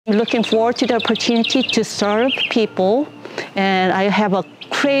I'm looking forward to the opportunity to serve people, and I have a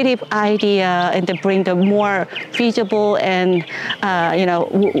creative idea and to bring the more feasible and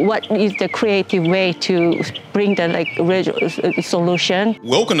what is the creative way to bring the solution.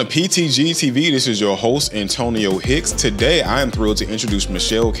 Welcome to PTG TV. This is your host, Antonio Hicks. Today, I am thrilled to introduce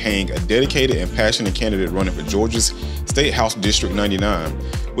Michelle Kang, a dedicated and passionate candidate running for Georgia's State House District 99.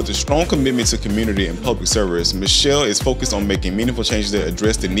 With a strong commitment to community and public service, Michelle is focused on making meaningful changes that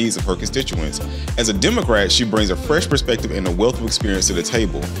address the needs of her constituents. As a Democrat, she brings a fresh perspective and a wealth of experience to the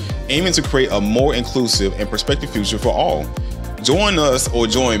table, aiming to create a more inclusive and prospective future for all. Join us, or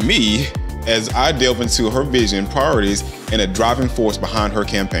join me, as I delve into her vision, priorities, and a driving force behind her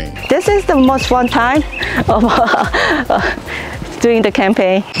campaign. This is the most fun time of doing the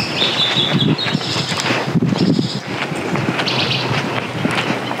campaign.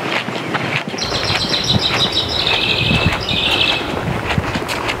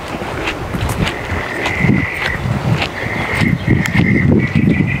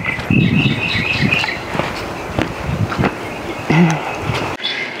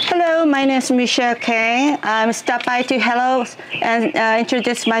 My name is Michelle Kang. I'm stopped by to hello and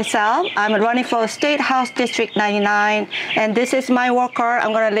introduce myself. I'm running for State House District 99, and this is my work card.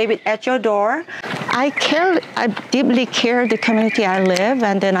 I'm going to leave it at your door. I deeply care the community I live,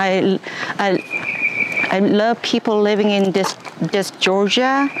 and then I love people living in this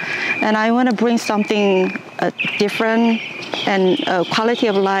Georgia, and I want to bring something different and quality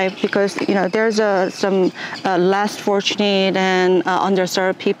of life, because there's some less fortunate and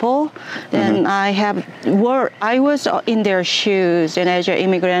underserved people. And I was in their shoes, and as an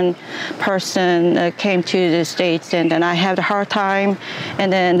immigrant person came to the States, and then I had a hard time,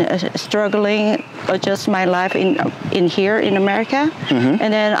 and then struggling adjust my life in here in America.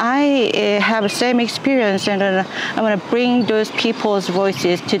 And then I have the same experience, and then I want to bring those people's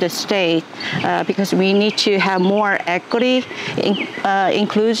voices to the state, because we need to have more equity,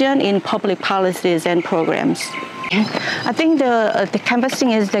 inclusion in public policies and programs. I think the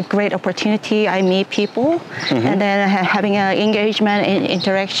canvassing is a great opportunity. I meet people, and then having an engagement and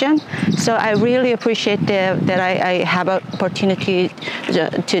interaction. So I really appreciate that I have an opportunity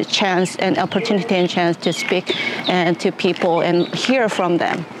to chance to speak and to people and hear from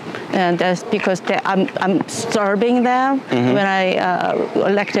them. And that's because I'm serving them when I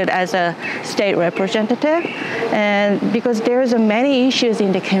elected as a state representative, and because there's many issues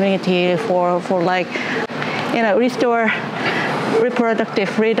in the community for restore reproductive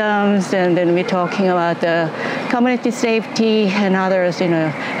freedoms, and then we're talking about the community safety and others,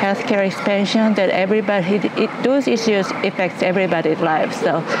 healthcare expansion, that those issues affects everybody's lives.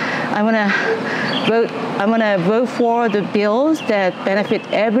 So I want to vote for the bills that benefit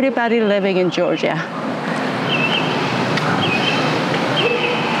everybody living in Georgia.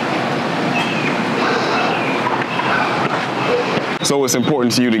 So it's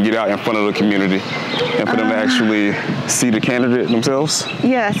important to you to get out in front of the community and for them to actually see the candidate themselves?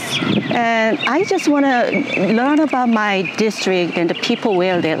 Yes, and I just want to learn about my district and the people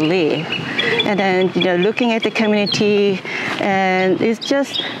where they live. And then, looking at the community, and it's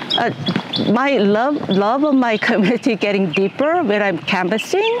just my love of my community getting deeper when I'm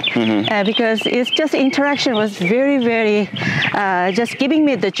canvassing, because it's just interaction was very, very just giving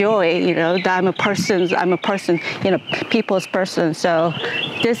me the joy, that I'm a person, people's person. So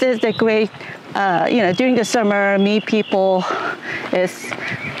this is the great, during the summer, meet people is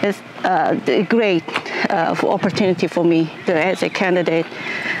a great opportunity for me as a candidate.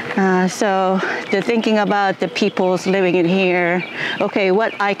 So the thinking about the people's living in here, okay,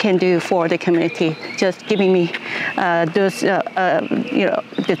 what I can do for the community, just giving me the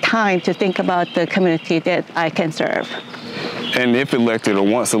time to think about the community that I can serve. And if elected or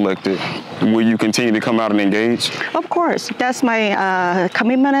once elected, will you continue to come out and engage? Of course, that's my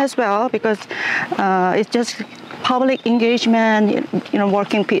commitment as well, because it's just public engagement,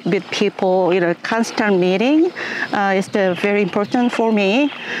 working with people, constant meeting is very important for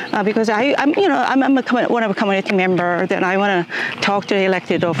me, because I'm one of a community member that I want to talk to the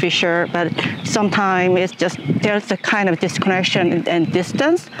elected official, but sometimes it's just there's a kind of disconnection and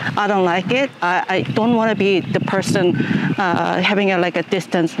distance. I don't like it. I don't want to be the person having a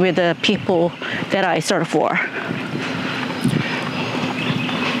distance with the people that I serve for.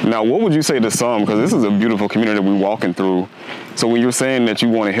 Now, what would you say to some, because this is a beautiful community that we're walking through, so when you're saying that you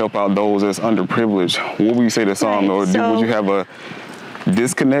want to help out those that's underprivileged, what would you say to some, or would you have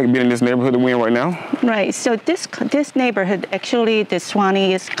disconnect being in this neighborhood that we're in right now? Right. So this neighborhood, actually, the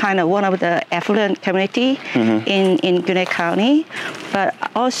Swanee is kind of one of the affluent community in Gwinnett County. But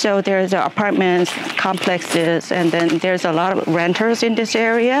also there's apartments, complexes, and then there's a lot of renters in this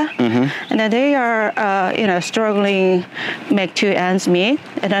area. And then they are, struggling, make two ends meet.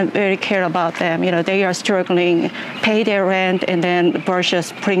 And I very care about them. They are struggling, pay their rent, and then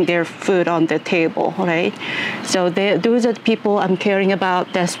versus putting their food on the table, right? So those are the people I'm caring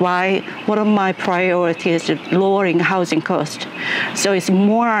about. That's why one of my priorities is lowering housing cost. So it's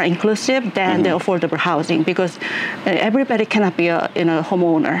more inclusive than the affordable housing, because everybody cannot be a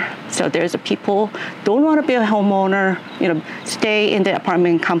homeowner. So there's people don't want to be a homeowner, stay in the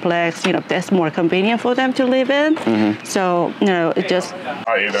apartment complex. That's more convenient for them to live in. So just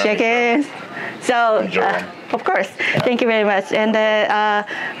check it. So. Of course. Thank you very much. And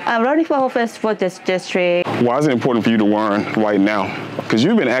I'm running for office for this district. Why is it important for you to run right now? Because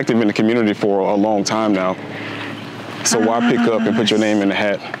you've been active in the community for a long time now. So why pick up and put your name in the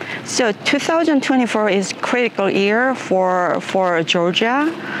hat? So 2024 is critical year for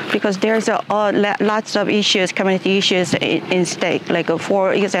Georgia, because there's lots of issues, community issues in state. Like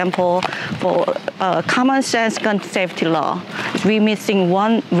for example, for common sense gun safety law, we're missing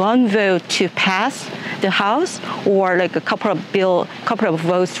one vote to pass the House, or like a couple of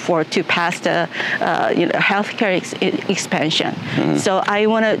votes to pass the healthcare expansion. So I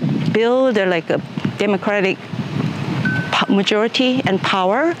want to build a democratic majority and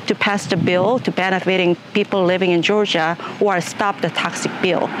power to pass the bill to benefiting people living in Georgia, or stop the toxic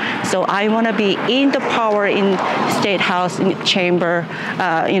bill. So I want to be in the power in State House, in chamber,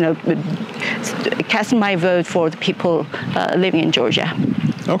 cast my vote for the people living in Georgia.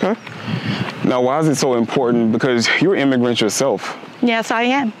 Okay. Now, why is it so important? Because you're an immigrant yourself. Yes, I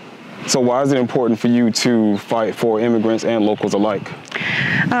am. So why is it important for you to fight for immigrants and locals alike?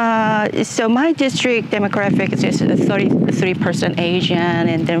 So my district demographic is 33% Asian,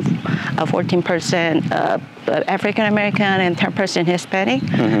 and then 14% African American, and 10% Hispanic.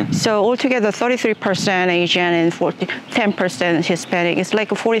 So altogether 33% Asian and 10% Hispanic. It's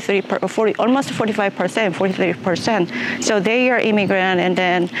like almost 45%, 43%. So they are immigrant, and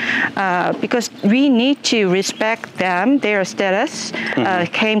then because we need to respect them, their status,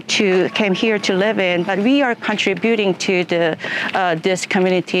 came here to live in, but we are contributing to this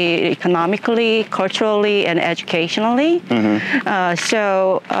community economically, culturally, and educationally.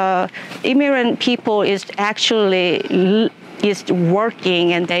 So immigrant people is actually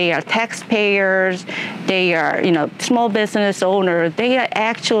working, and they are taxpayers, they are small business owners, they are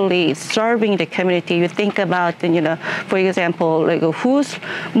actually serving the community. You think about for example, like who's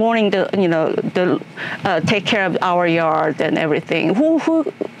mowing take care of our yard and everything, who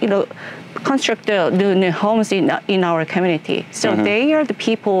construct the new homes in our community. So they are the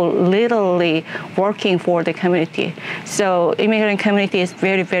people literally working for the community. So immigrant community is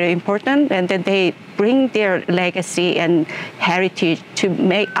very, very important, and then they bring their legacy and heritage to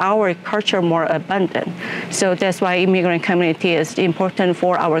make our culture more abundant. So that's why immigrant community is important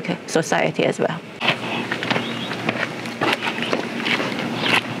for our society as well.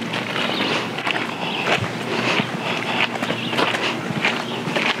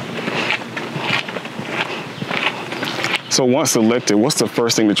 So once elected, what's the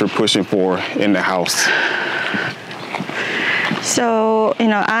first thing that you're pushing for in the House? So,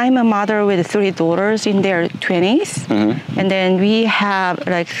 I'm a mother with 3 daughters in their 20s. And then we have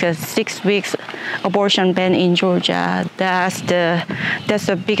like a 6 weeks abortion ban in Georgia. That's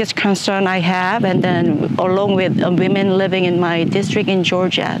the biggest concern I have. And then along with women living in my district in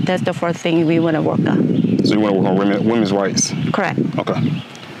Georgia, that's the first thing we want to work on. So you want to work on women's rights? Correct. Okay.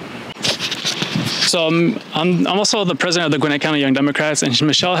 So I'm also the president of the Gwinnett County Young Democrats, and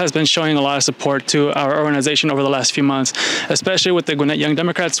Michelle has been showing a lot of support to our organization over the last few months, especially with the Gwinnett Young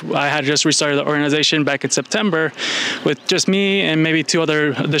Democrats. I had just restarted the organization back in September with just me and maybe 2 other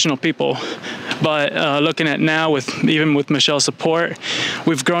additional people. But looking at now, even with Michelle's support,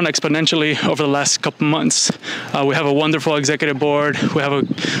 we've grown exponentially over the last couple months. We have a wonderful executive board. We have a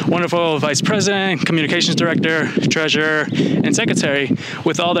wonderful vice president, communications director, treasurer, and secretary.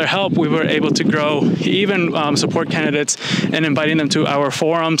 With all their help, we were able to grow, even support candidates, and inviting them to our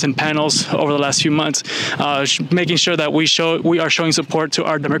forums and panels over the last few months, making sure that we are showing support to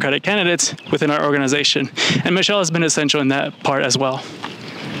our Democratic candidates within our organization. And Michelle has been essential in that part as well.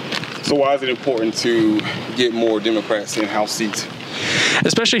 So why is it important to get more Democrats in House seats?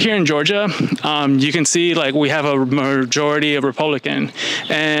 especially here in Georgia, you can see like we have a majority of Republican,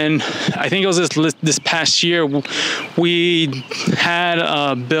 and I think it was this past year we had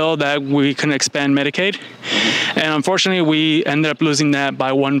a bill that we couldn't expand Medicaid, and unfortunately we ended up losing that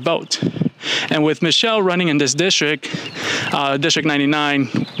by 1 vote. And with Michelle running in this district, District 99,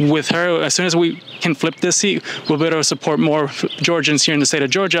 with her, as soon as we can flip this seat, we'll be able to support more Georgians here in the state of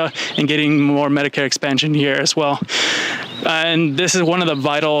Georgia and getting more Medicare expansion here as well. And this is one of the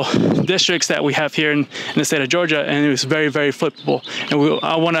vital districts that we have here in the state of Georgia, and it was very, very flippable. And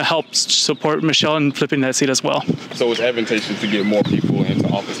I want to help support Michelle in flipping that seat as well. So it's advantageous to get more people into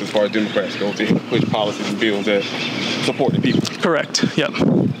office as far as Democrats go, to push policies and bills that support the people. Correct, yep.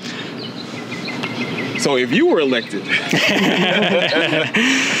 So if you were elected,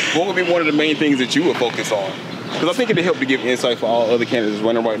 what would be one of the main things that you would focus on? Because I think it'd help to give insight for all other candidates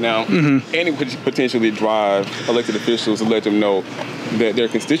running right now, and it would potentially drive elected officials to let them know that their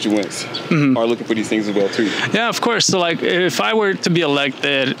constituents are looking for these things as well too. Yeah, of course. So like, if I were to be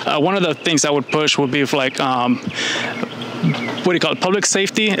elected, one of the things I would push would be like, what do you call it, public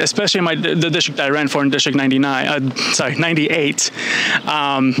safety, especially in the district I ran for in District 98.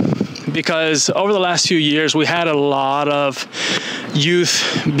 Because over the last few years, we had a lot of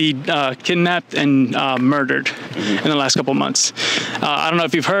youth be kidnapped and murdered in the last couple of months. I don't know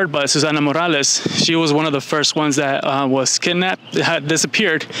if you've heard, but Susana Morales, she was one of the first ones that was kidnapped, had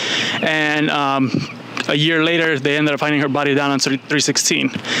disappeared, and a year later, they ended up finding her body down on 316.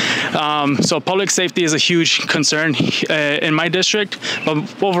 So public safety is a huge concern in my district, but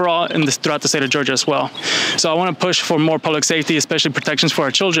overall throughout the state of Georgia as well. So I want to push for more public safety, especially protections for our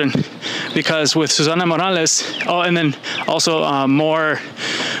children, because with Susana Morales, and then also more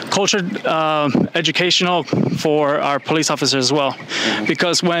culture educational for our police officers as well.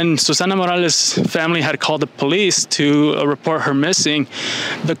 Because when Susana Morales' family had called the police to report her missing,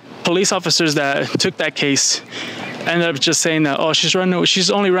 the police officers that took that case ended up just saying that, oh, she's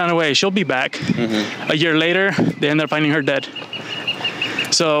only run away, she'll be back. A year later, they ended up finding her dead.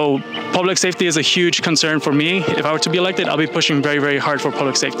 So public safety is a huge concern for me. If I were to be elected, I'll be pushing very, very hard for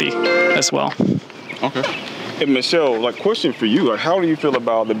public safety as well. Okay. And Michelle, question for you, how do you feel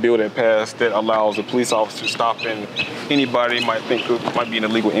about the bill that passed that allows the police officer stopping anybody might think might be an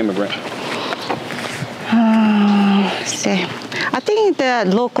illegal immigrant? I think the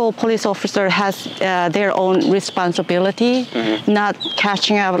local police officer has their own responsibility, not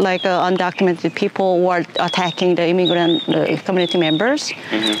catching up like undocumented people who are attacking the immigrant community members.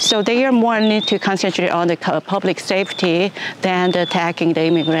 So they are more need to concentrate on the public safety than attacking the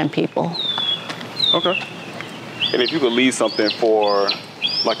immigrant people. Okay. And if you could leave something for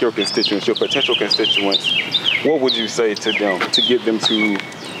like your constituents, your potential constituents, what would you say to them to get them to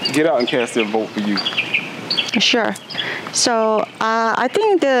get out and cast their vote for you? Sure. So I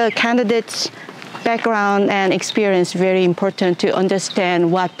think the candidates' background and experience very important to understand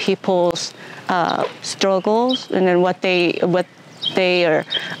what people's struggles and then what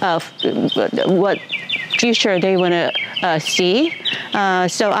future they want to see.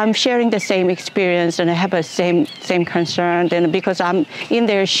 So I'm sharing the same experience and I have the same concern. And because I'm in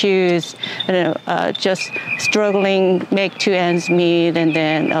their shoes, just struggling, make 2 ends meet, and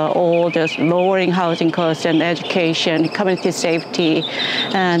then all this lowering housing costs and education, community safety,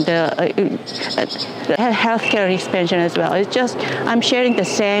 and healthcare expansion as well. It's just I'm sharing the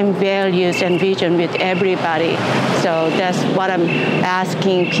same values and vision with everybody. So that's what I'm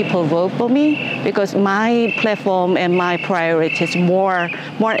asking people vote for me, because my platform and my priority is more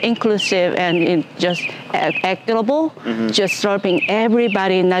inclusive and just equitable, just serving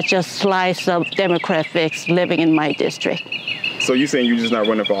everybody, not just slice of demographics living in my district. So you're saying you're just not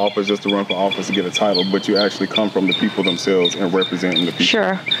running for office just to run for office to get a title, but you actually come from the people themselves and representing the people?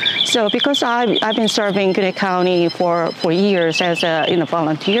 Sure. So because I've been serving Gwinnett County for years as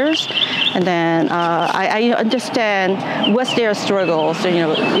volunteers, and then I understand what's their struggles,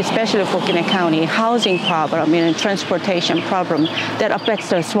 especially for Gwinnett County, housing problem, transportation problem that affects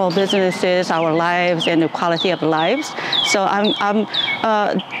the small businesses, our lives, and the quality of lives. So I'm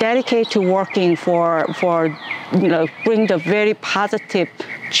dedicated to working for bring the very positive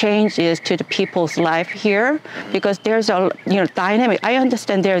changes to the people's life here, because there's a dynamic. I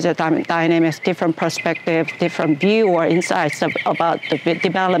understand there's a dynamics, different perspectives, different view or insights about the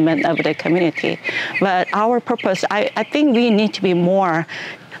development of the community. But our purpose, I think we need to be more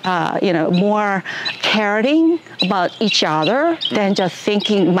more caring about each other than just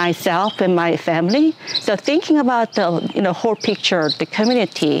thinking myself and my family. So thinking about the whole picture, the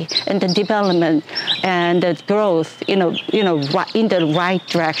community and the development and the growth, in the right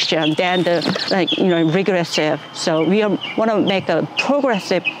direction than the regressive. So we want to make a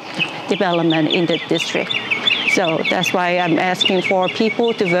progressive development in the district. So that's why I'm asking for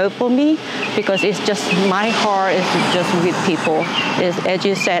people to vote for me, because it's just my heart is just with people. As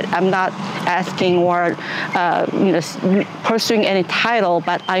you said, I'm not asking or pursuing any title,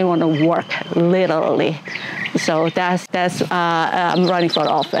 but I want to work literally. So that's I'm running for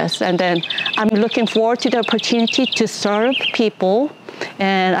office, and then I'm looking forward to the opportunity to serve people,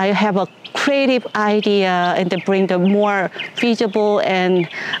 and I have a creative idea and to bring the more feasible and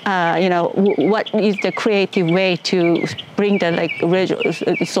what is the creative way to bring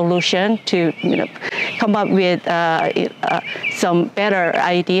the solution to come up with some better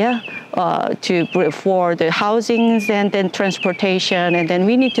idea for the housings and then transportation, and then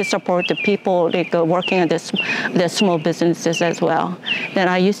we need to support the people working on the small businesses as well. Then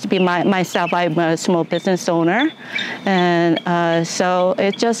I used to be myself, I'm a small business owner, and so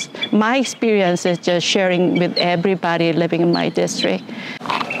it's just my experience is just sharing with everybody living in my district.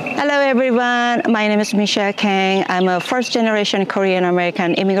 Hello everyone, my name is Michelle Kang. I'm a first-generation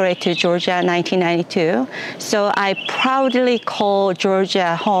Korean-American immigrant to Georgia in 1992. So I proudly call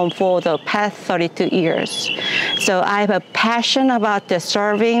Georgia home for the past 32 years. So I have a passion about the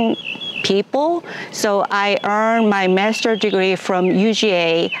serving people. So I earned my master's degree from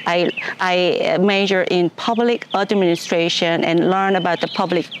UGA. I majored in public administration and learned about the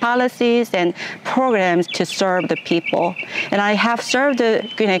public policies and programs to serve the people. And I have served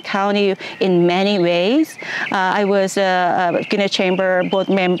the Gwinnett County in many ways. I was a Gwinnett Chamber board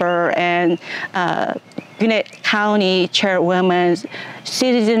member and Gwinnett County Chairwoman,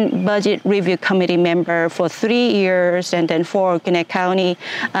 Citizen Budget Review Committee member for 3 years, and then for Gwinnett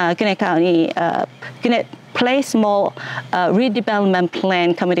Place Mall Redevelopment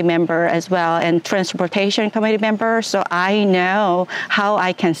Plan Committee member as well, and Transportation Committee member. So I know how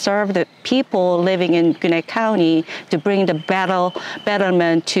I can serve the people living in Gwinnett County to bring the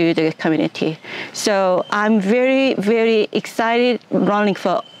betterment to the community. So I'm very, very excited running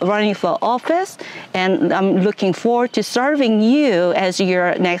for office, and I'm looking forward to serving you as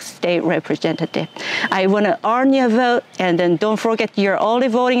your next state representative. I want to earn your vote, and then don't forget your early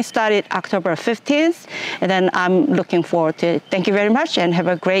voting started October 15th. And then I'm looking forward to it. Thank you very much and have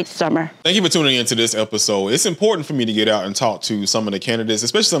a great summer. Thank you for tuning into this episode. It's important for me to get out and talk to some of the candidates,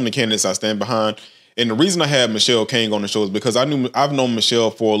 especially some of the candidates I stand behind. And the reason I had Michelle Kang on the show is because I've known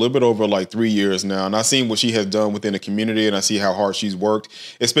Michelle for a little bit over 3 years now, and I've seen what she has done within the community, and I see how hard she's worked,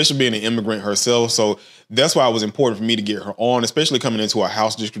 especially being an immigrant herself. So that's why it was important for me to get her on, especially coming into a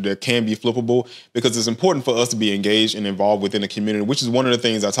House district that can be flippable, because it's important for us to be engaged and involved within the community, which is one of the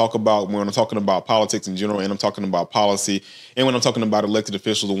things I talk about when I'm talking about politics in general, and I'm talking about policy, and when I'm talking about elected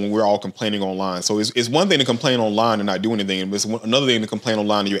officials, and when we're all complaining online. So it's one thing to complain online and not do anything, but it's another thing to complain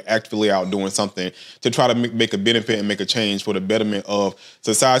online and you're actively out doing something to try to make a benefit and make a change for the betterment of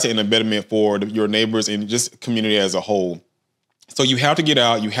society and the betterment for your neighbors and just community as a whole. So you have to get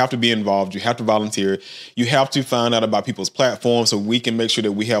out, you have to be involved, you have to volunteer, you have to find out about people's platforms so we can make sure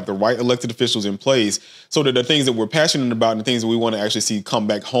that we have the right elected officials in place so that the things that we're passionate about and the things that we want to actually see come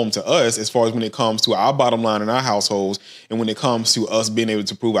back home to us as far as when it comes to our bottom line in our households, and when it comes to us being able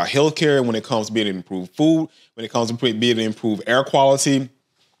to improve our health care, and when it comes to being able to improve food, when it comes to being able to improve air quality,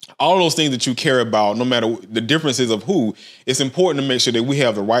 all those things that you care about, no matter the differences of who, it's important to make sure that we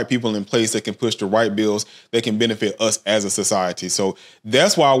have the right people in place that can push the right bills that can benefit us as a society. So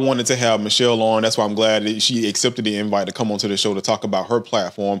that's why I wanted to have Michelle on. That's why I'm glad that she accepted the invite to come onto the show to talk about her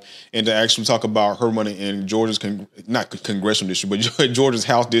platform and to actually talk about her running in Georgia's, not congressional district, but Georgia's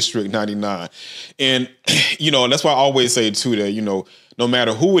House District 99. And, that's why I always say too that, no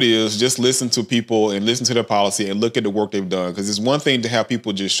matter who it is, just listen to people and listen to their policy and look at the work they've done. Because it's one thing to have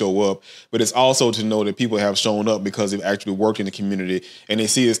people just show up, but it's also to know that people have shown up because they've actually worked in the community and they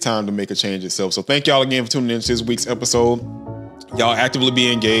see it's time to make a change itself. So thank y'all again for tuning in to this week's episode. Y'all actively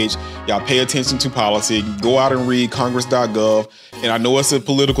be engaged. Y'all pay attention to policy. Go out and read congress.gov. And I know it's a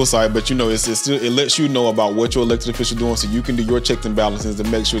political site, but it lets you know about what your elected official doing so you can do your checks and balances to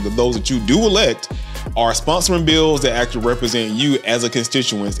make sure that those that you do elect are sponsoring bills that actually represent you as a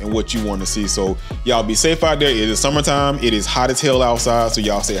constituent and what you want to see. So y'all be safe out there. It is summertime. It is hot as hell outside. So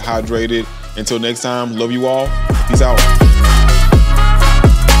y'all stay hydrated. Until next time, love you all. Peace out.